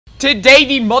Today,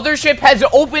 the mothership has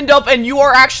opened up and you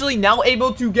are actually now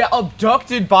able to get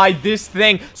abducted by this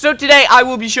thing. So today, I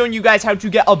will be showing you guys how to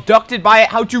get abducted by it,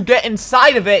 how to get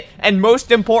inside of it, and most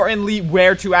importantly,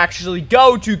 where to actually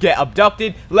go to get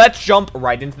abducted. Let's jump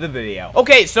right into the video.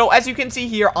 Okay, so as you can see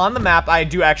here on the map, I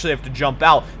do actually have to jump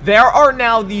out. There are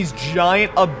now these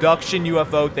giant abduction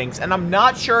UFO things, and I'm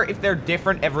not sure if they're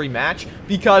different every match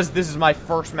because this is my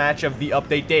first match of the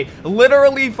update day,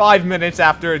 literally 5 minutes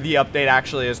after the update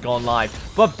actually has gone live.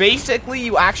 But basically,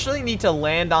 you actually need to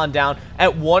land on down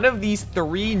at one of these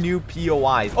 3 new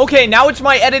POIs. Okay, now it's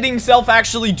my editing self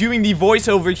actually doing the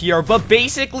voiceover here, but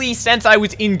basically, since I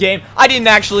was in-game, I didn't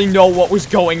actually know what was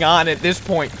going on at this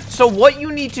point. So what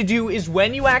you need to do is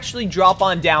when you actually drop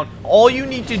on down, all you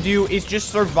need to do is just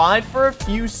survive for a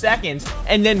few seconds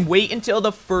and then wait until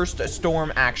the first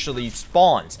storm actually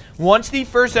spawns. Once the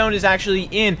first zone is actually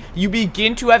in, you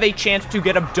begin to have a chance to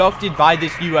get abducted by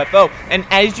this UFO. And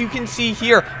as you can see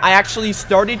here, I actually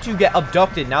started to get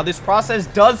abducted. Now, this process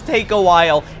does take a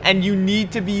while, and you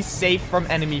need to be safe from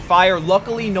enemy fire.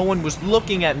 Luckily, no one was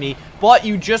looking at me, but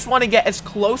you just want to get as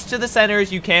close to the center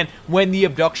as you can when the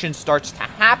abduction starts to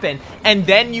happen, and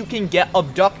then you can get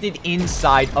abducted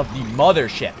inside of the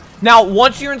mothership. Now,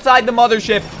 once you're inside the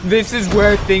mothership, this is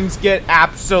where things get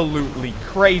absolutely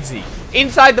crazy.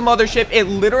 Inside the mothership, it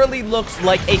literally looks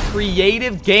like a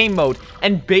creative game mode,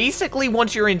 and basically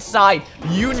once you're inside,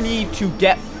 you need to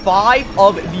get 5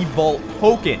 of the vault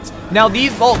tokens. Now,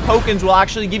 these vault tokens will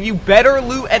actually give you better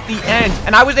loot at the end,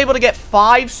 and I was able to get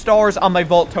 5 stars on my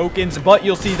vault tokens, but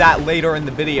you'll see that later in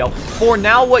the video. For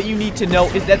now, what you need to know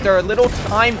is that there are little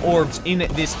time orbs in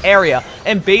this area,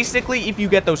 and basically, if you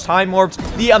get those time orbs,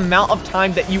 the amount of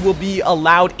time that you will be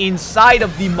allowed inside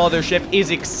of the mothership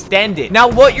is extended. Now,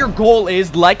 what your goal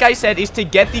is, like I said, is to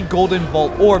get the golden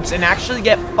vault orbs and actually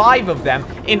get 5 of them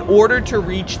in order to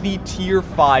reach the tier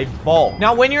 5 vault.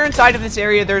 Now, when you're inside of this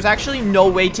area, there's actually no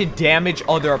way to damage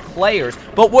other players,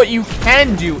 but what you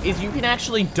can do is you can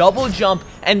actually double jump,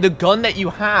 and the gun that you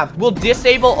have will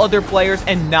disable other players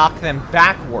and knock them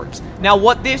backwards. Now,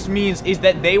 what this means is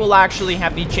that they will actually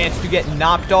have the chance to get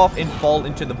knocked off and fall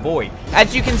into the void.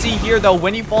 As you can see here, though,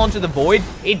 when you fall into the void,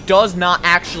 it does not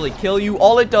actually kill you.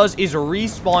 All it does is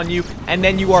respawn you, and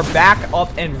then you are back up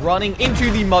and running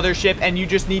into the mothership, and you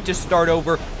just need to start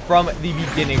over from the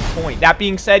beginning point. That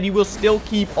being said, you will still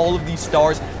keep all of these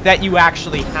stars that you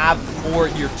actually have for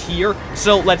your tier.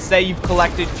 So let's say you've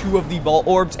collected 2 of the vault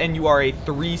orbs and you are a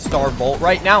 3-star vault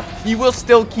right now. You will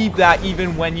still keep that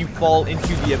even when you fall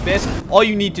into the abyss. All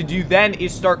you need to do then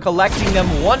is start collecting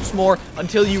them once more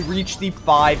until you reach the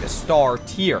 5-star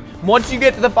tier. Once you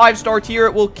get to the 5-star tier,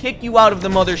 it will kick you out of the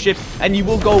mothership and you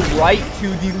will go right to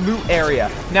the loot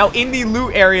area. Now, in the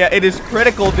loot area, it is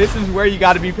critical. This is where you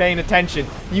got to be paying attention.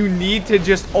 You need to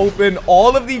just open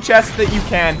all of the chests that you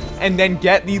can and then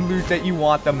get the loot that you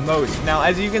want the most. Now,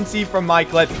 as you can see from my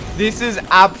clip, this is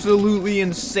absolutely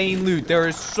insane loot. There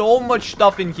is so much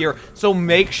stuff in here, so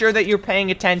make sure that you're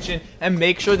paying attention and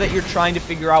make sure that you're trying to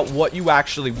figure out what you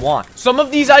actually want. Some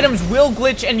of these items will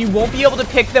glitch and you won't be able to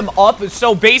pick them up,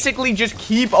 so basically just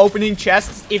keep opening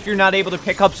chests if you're not able to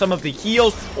pick up some of the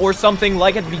heals or something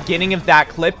like at the beginning of that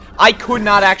clip. I could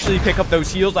not actually pick up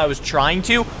those heals. I was trying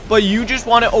to, but you just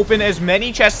want to open as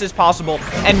many chests as possible,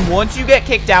 and once you get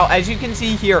kicked out, as you can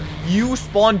see here, you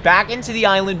spawn back into the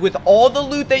island with all the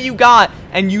loot that you got,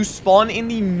 and you spawn in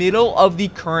the middle of the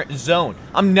current zone.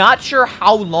 I'm not sure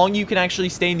how long you can actually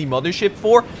stay in the mothership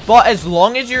for, but as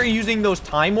long as you're using those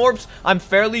time orbs, I'm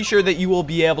fairly sure that you will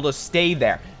be able to stay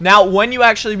there. Now, when you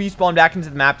actually respawn back into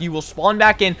the map, you will spawn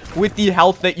back in with the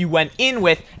health that you went in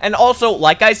with, and also,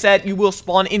 like I said, you will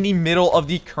spawn in the middle of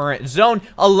the current zone,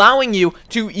 allowing you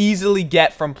to easily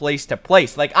get from place to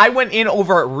place. Like, I went in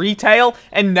over at retail,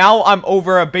 and now I'm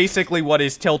over basically what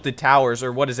is Tilted Towers,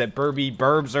 or what is it,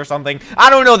 Burbs or something. I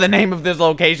don't know the name of this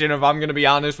location, if I'm gonna be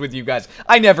honest with you guys.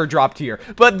 I never dropped here.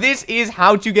 But this is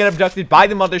how to get abducted by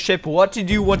the mothership, what to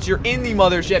do once you're in the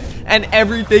mothership, and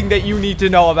everything that you need to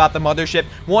know about the mothership.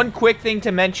 One quick thing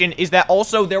to mention is that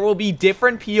also there will be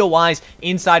different POIs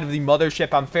inside of the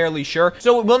mothership, I'm fairly sure.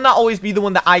 So it will not always be the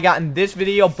one that I got in this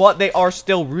video, but they are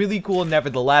still really cool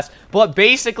nevertheless. But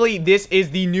basically, this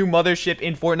is the new mothership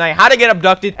in Fortnite, how to get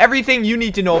abducted, everything you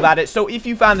need to know about it. So if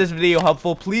you found this video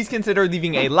helpful, please consider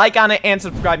leaving a like on it and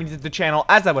subscribing to the channel,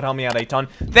 as that would help me out a ton.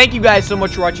 Thank you guys so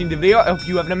much for watching the video. I hope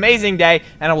you have an amazing day,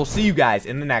 and I will see you guys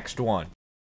in the next one.